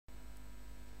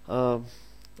আহ,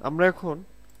 আমরা এখন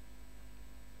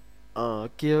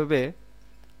কিভাবে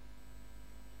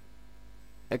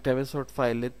একটা এমএস ওয়ার্ড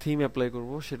ফাইলে থিম অ্যাপ্লাই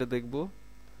করব সেটা দেখব।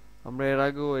 আমরা এর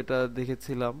আগেও এটা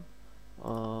দেখেছিলাম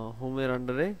হোমের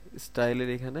আন্ডারে স্টাইলের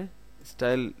এখানে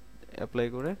স্টাইল অ্যাপ্লাই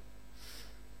করে।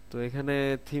 তো এখানে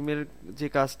থিমের যে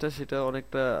কাজটা সেটা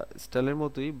অনেকটা স্টাইলের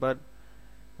মতোই, বাট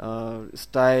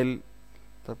স্টাইল,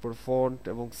 তারপর ফন্ট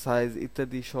এবং সাইজ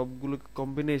ইত্যাদি সবগুলো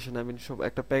কম্বিনেশন, আই মিন সব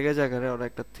একটা প্যাকেজ আকারে ওরা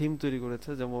একটা থিম তৈরি করেছে।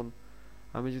 যেমন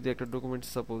আমি যদি একটা ডকুমেন্ট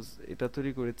সাপোজ এটা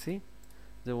তৈরি করেছি,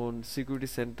 যেমন সিকিউরিটি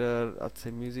সেন্টার আছে,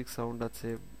 মিউজিক সাউন্ড আছে,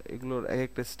 এগুলোর এক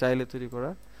একটা স্টাইলে তৈরি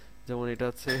করা। যেমন এটা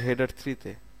আছে হেডার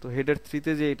থ্রিতে। তো হেডার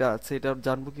থ্রিতে যে এটা আছে এটা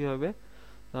জানবো কিভাবে?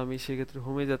 তো আমি সেক্ষেত্রে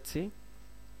হোমে যাচ্ছি,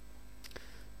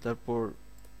 তারপর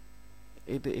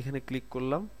এইটা এখানে ক্লিক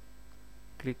করলাম,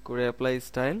 ক্লিক করে অ্যাপ্লাই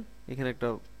স্টাইল। এখানে একটা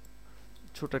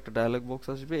ছোট একটা ডায়ালগ বক্স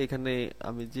আসবে, এখানে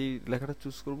আমি যেই লেখাটা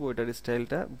চুজ করব ওইটার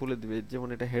স্টাইলটা বলে দিবে। যেমন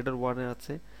এটা হেডার ওয়ানে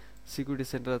আছে, সিকিউরিটি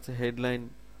সেন্টার আছে হেডলাইন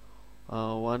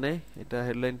ওয়ানে, এটা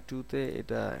হেডলাইন টুতে,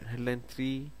 এটা হেডলাইন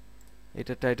থ্রি,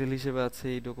 এটা টাইটেল হিসেবে আছে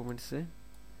এই ডকুমেন্টসে,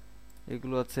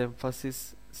 এগুলো আছে এমফাসিস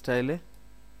স্টাইলে,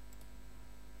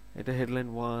 এটা হেডলাইন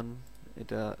ওয়ান,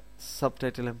 এটা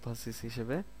সাবটাইটেল এমফাসিস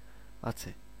হিসেবে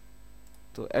আছে।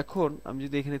 তো এখন আমি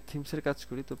যদি এখানে থিমসের কাজ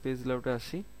করি, তো পেজ লেআউটে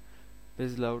আসি,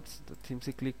 পেজ লেআউট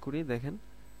থিমসে ক্লিক করি, দেখেন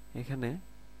এখানে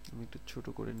আমি একটু ছোট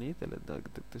করে নিই তাহলে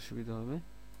দেখতে সুবিধা হবে।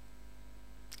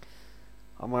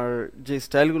 আমার যে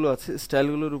স্টাইলগুলো আছে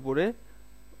স্টাইলগুলোর উপরে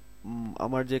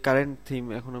আমার যে কারেন্ট থিম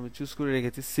এখন আমি চুজ করে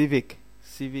রেখেছি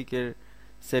সিভিকের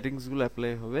সেটিংসগুলো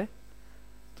অ্যাপ্লাই হবে।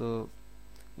 তো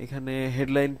এখানে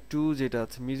হেডলাইন টু যেটা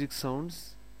আছে মিউজিক সাউন্ডস,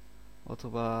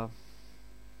 অথবা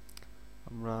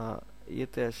আমরা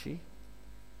ইয়েতে আসি,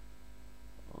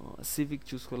 সিভিক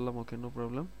চুজ করলাম, ওকে নো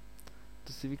প্রবলেম। তো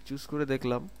সিভিক চুজ করে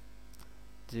দেখলাম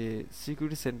যে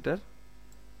সিকিউরিটি সেন্টার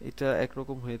এটা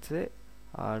একরকম হয়েছে,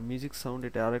 আর মিউজিক সাউন্ড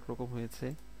এটা আরেক রকম হয়েছে,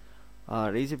 আর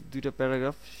এই যে দুইটা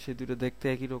প্যারাগ্রাফ সে দুটো দেখতে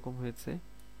একই রকম হয়েছে।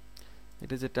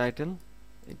 এটা যে টাইটেল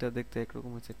এটা দেখতে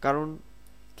একরকম হয়েছে, কারণ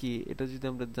কি এটা যদি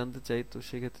আমরা জানতে চাই তো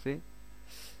সেক্ষেত্রে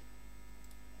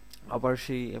আবার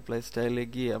সেই অ্যাপ্লাই স্টাইলে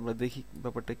গিয়ে আমরা দেখি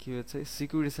ব্যাপারটা কি হয়েছে।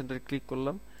 সিকিউরিটি সেন্টার ক্লিক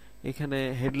করলাম, এখানে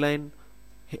হেডলাইন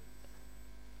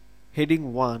হেডিং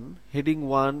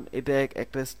ওয়ান এটা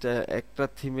একটা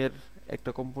থিমের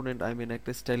একটা কম্পোনেন্ট, আই মিন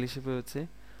একটা স্টাইল হিসেবে হচ্ছে।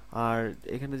 আর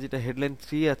এখানে যেটা হেডলাইন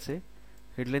থ্রি আছে,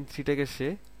 হেডলাইন থ্রিটাকে সে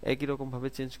একই রকম ভাবে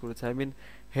চেঞ্জ করেছে, আই মিন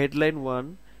হেডলাইন ওয়ান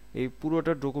এই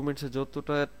পুরোটা ডকুমেন্টসে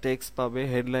যতটা টেক্সট পাবে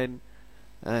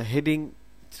হেডিং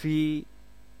থ্রি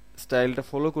স্টাইলটা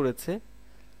ফলো করেছে,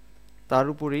 তার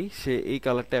উপরেই সে এই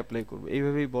কালারটা অ্যাপ্লাই করবে,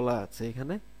 এইভাবেই বলা আছে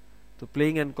এখানে। তো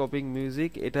প্লেইং অ্যান্ড কপিং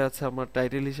মিউজিক এটা আছে আমার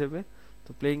টাইটেল হিসেবে। তো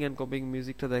প্লেইং অ্যান্ড কপিং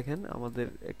মিউজিকটা দেখেন আমাদের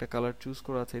একটা কালার চুজ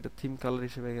করা আছে, এটা থিম কালার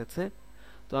হিসেবে গেছে।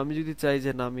 তো আমি যদি চাই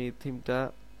যে না আমি থিমটা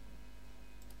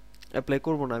অ্যাপ্লাই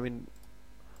করবো না, আমি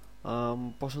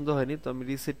পছন্দ হয়নি, তো আমি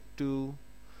reset two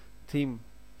theme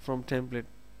from template,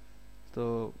 তো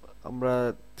আমরা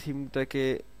থিমটাকে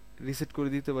রিসেট করে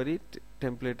দিতে পারি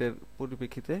টেমপ্লেটের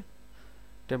পরিপ্রেক্ষিতে,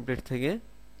 টেমপ্লেট থেকে।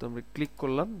 তো আমরা ক্লিক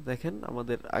করলাম, দেখেন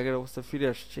আমাদের আগের অবস্থা ফিরে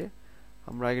আসছে,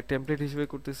 আমরা আগে টেমপ্লেট হিসেবে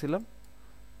করতেছিলাম,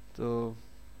 তো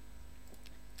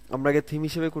আমরা আগে থিম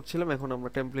হিসেবে করছিলাম, এখন আমরা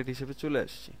টেমপ্লেট হিসেবে চলে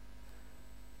আসছি।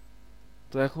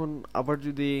 তো এখন আবার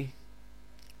যদি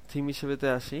থিম হিসেবেতে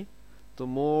আসি, তো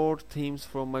মোর themes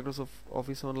from Microsoft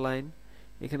office online,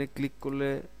 এখানে ক্লিক করলে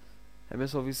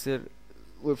এমএস অফিসের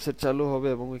ওয়েবসাইট চালু হবে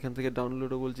এবং এখান থেকে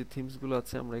ডাউনলোডেবল যে থিমসগুলো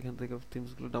আছে আমরা এখান থেকে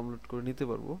থিমসগুলো ডাউনলোড করে নিতে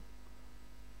পারবো।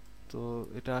 তো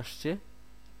এটা আসছে,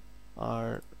 আর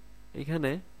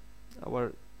এখানে আবার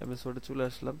এমএস ওয়ার্ডে চলে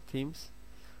আসলাম, থিমস,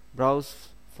 ব্রাউজ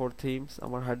ফর থিমস।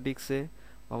 আমার হার্ড ডিস্কে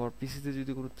আমার পিসিতে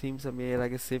যদি কোনো থিমস আমি এর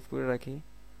আগে সেভ করে রাখি,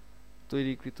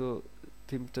 তৈরিকৃত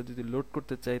থিমটা যদি লোড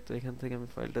করতে চাই, তো এখান থেকে আমি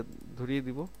ফাইলটা ধরিয়ে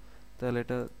দিব, তাহলে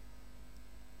এটা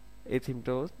এই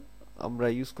থিমটাও আমরা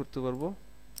ইউজ করতে পারবো।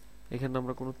 এখানে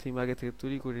আমরা কোনো থিম আগে থেকে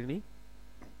তৈরি করিনি।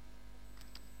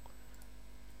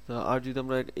 আর যদি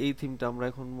আমরা এই থিমটা আমরা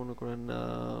এখন মনে করেন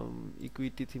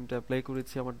ইকুইটি থিমটা অ্যাপ্লাই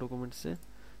করেছি আমার ডকুমেন্টসে,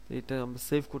 তো এটা আমরা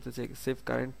সেভ করতে চাই, সেভ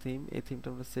কারেন্ট থিম, এই থিমটা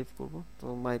আমরা সেভ করব। তো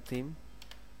মাই থিম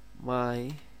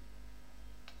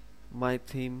মাই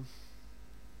থিম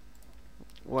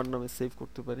ওয়ান নামে সেভ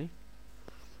করতে পারি।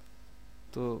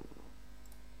 তো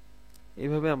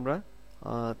এইভাবে আমরা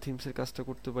থিমসের কাজটা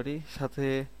করতে পারি। সাথে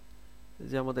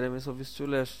যে আমাদের এমএস অফিস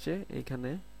চলে আসছে,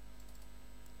 এইখানে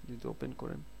যদি ওপেন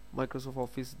করেন মাইক্রোসফট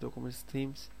অফিস ডকুমেন্টস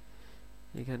থিমস,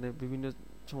 এখানে বিভিন্ন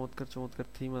চমৎকার চমৎকার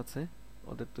থিম আছে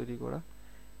ওদের তৈরি করা।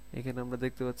 এখানে আমরা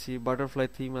দেখতে পাচ্ছি বাটারফ্লাই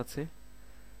থিম আছে,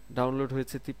 ডাউনলোড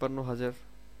হয়েছে 53,000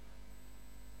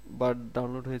 বার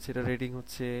ডাউনলোড হয়েছে, এটা রেটিং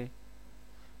হচ্ছে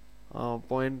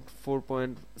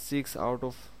 0.4.6 আউট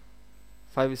অফ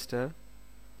 5 স্টার,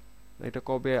 এটা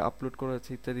কবে আপলোড করা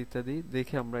হয়েছে ইত্যাদি ইত্যাদি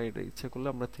দেখে আমরা এটা ইচ্ছা করলে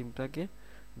আমরা থিমটাকে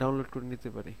ডাউনলোড করে নিতে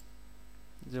পারি।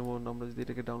 যেমন আমরা যদি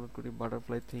এটাকে ডাউনলোড করি,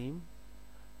 বাটারফ্লাই থিম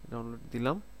ডাউনলোড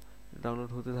দিলাম,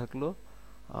 ডাউনলোড হতে থাকলো।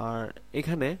 আর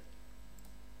এখানে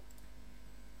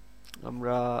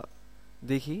আমরা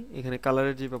দেখি এখানে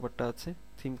কালারের যে ব্যাপারটা আছে,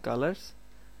 থিম কালার্স,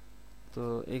 তো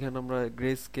এখানে আমরা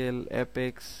গ্রে স্কেল,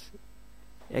 অ্যাপেক্স,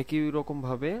 একই রকম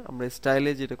ভাবে আমরা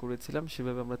স্টাইলে যেটা করেছিলাম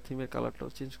সেভাবে আমরা থিমের কালারটাও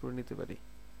চেঞ্জ করে নিতে পারি,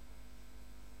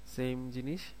 সেম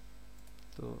জিনিস।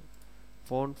 তো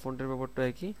ফন্টের ব্যাপারটা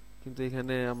একই, কিন্তু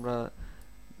এখানে আমরা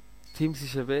থিমস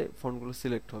হিসেবে ফন্টগুলো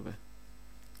সিলেক্ট হবে।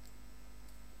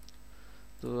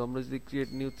 তো আমরা যদি ক্রিয়েট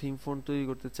নিউ থিম ফন্ট তৈরি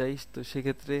করতে চাই, তো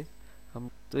সেক্ষেত্রে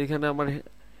তো এখানে আমার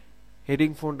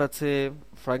হেডিং ফন্ট আছে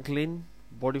ফ্র্যাঙ্কলিন,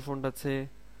 বডি ফন্ট আছে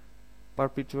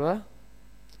পারপিটুয়া,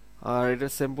 আর এটা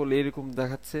স্যাম্পল এরকম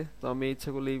দেখাচ্ছে। তো আমি ইচ্ছা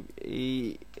করলে এই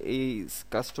এই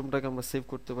কাস্টমটাকে আমরা সেভ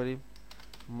করতে পারি,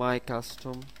 মাই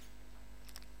কাস্টম,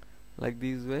 লাইক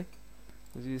দিস ওয়ে।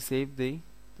 যদি সেভ দেই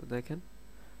তো দেখেন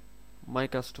মাই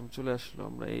কাস্টম চলে আসলো,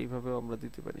 আমরা এইভাবেও আমরা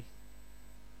দিতে পারি।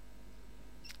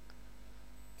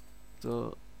 তো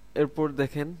এরপর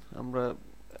দেখেন আমরা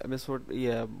এমএস ওয়ার্ড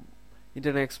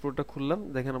ইন্টারনেট এক্সপ্লোরটা খুললাম,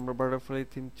 দেখেন আমরা বাটারফ্লাই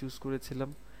থিম চুজ করেছিলাম,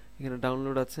 এখানে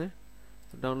ডাউনলোড আছে,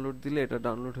 ডাউনলোড দিলে এটা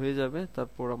ডাউনলোড হয়ে যাবে।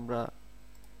 তারপর আমরা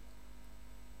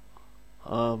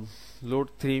load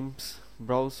themes,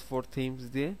 browse for themes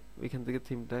দিয়ে ওইখান থেকে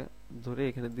থিমটা ধরে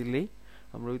এখানে দিলেই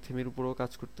আমরা ওই থিমের উপরেও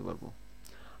কাজ করতে পারবো।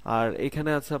 আর এখানে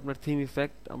আছে আপনার থিম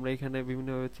ইফেক্ট, আমরা এখানে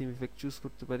বিভিন্নভাবে থিম ইফেক্ট চুজ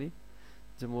করতে পারি,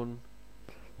 যেমন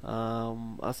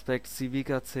আসপেক্ট, সিভিক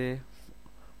আছে,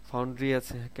 ফাউন্ড্রি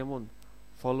আছে, কেমন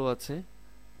ফলো আছে।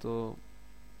 তো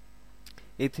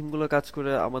এই থিমগুলো কাজ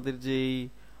করে আমাদের যেই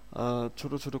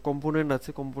ছোট ছোট কম্পোনেন্ট আছে,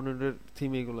 কম্পোনেন্টের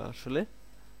থিম এগুলো আসলে।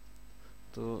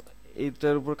 তো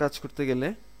এইটার উপর কাজ করতে গেলে,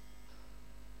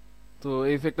 তো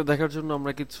এই ইফেক্টটা দেখার জন্য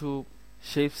আমরা কিছু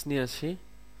শেপস নিয়ে আসি,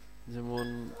 যেমন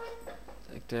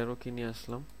একটা অ্যারো কি নিয়ে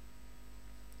আসলাম,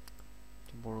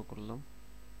 বড় করলাম,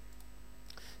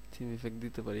 থিম ইফেক্ট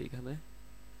দিতে পারি এখানে।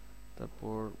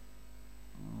 তারপর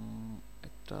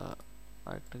একটা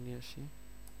আরেকটা নিয়ে আসি,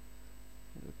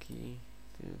 কি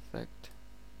theme effect,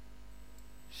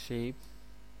 shape,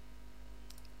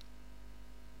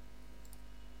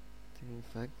 theme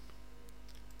effect,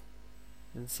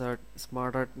 insert,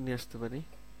 smart art নিয়ে আসতে পারি,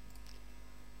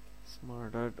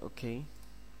 স্মার্ট আর্ট, ওকে,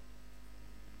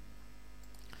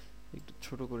 একটু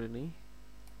ছোট করে নেই।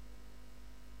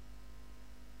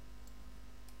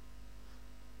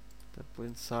 তারপর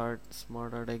insert,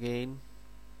 smart art again,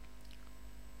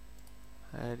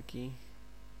 hierarchy,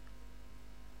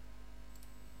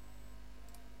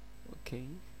 ওকে।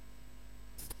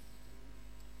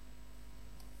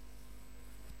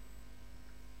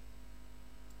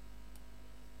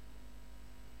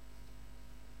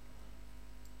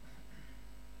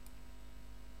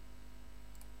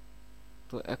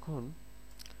 তো এখন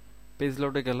পেজ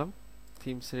লোডে গেলাম,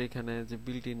 থিমসের এখানে যে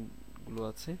বিল্ট ইন গুলো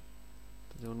আছে,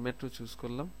 যেমন মেট্রো চুজ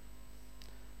করলাম,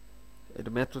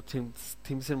 এটা মেট্রো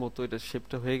থিমসের মতো এটা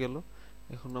শেপটা হয়ে গেল।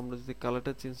 এখন আমরা যদি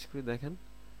কালারটা চেঞ্জ করি, দেখেন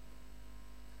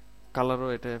কালারও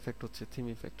এটা এফেক্ট হচ্ছে থিম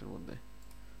ইফেক্টের মধ্যে।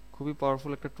 খুবই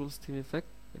পাওয়ারফুল একটা টুলস থিম ইফেক্ট,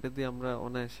 এটা দিয়ে আমরা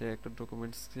অনায়াসে একটা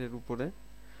ডকুমেন্টসের উপরে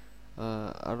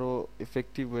আরো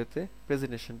এফেক্টিভ ওয়েতে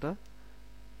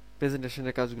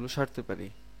প্রেজেন্টেশনের কাজগুলো সারতে পারি।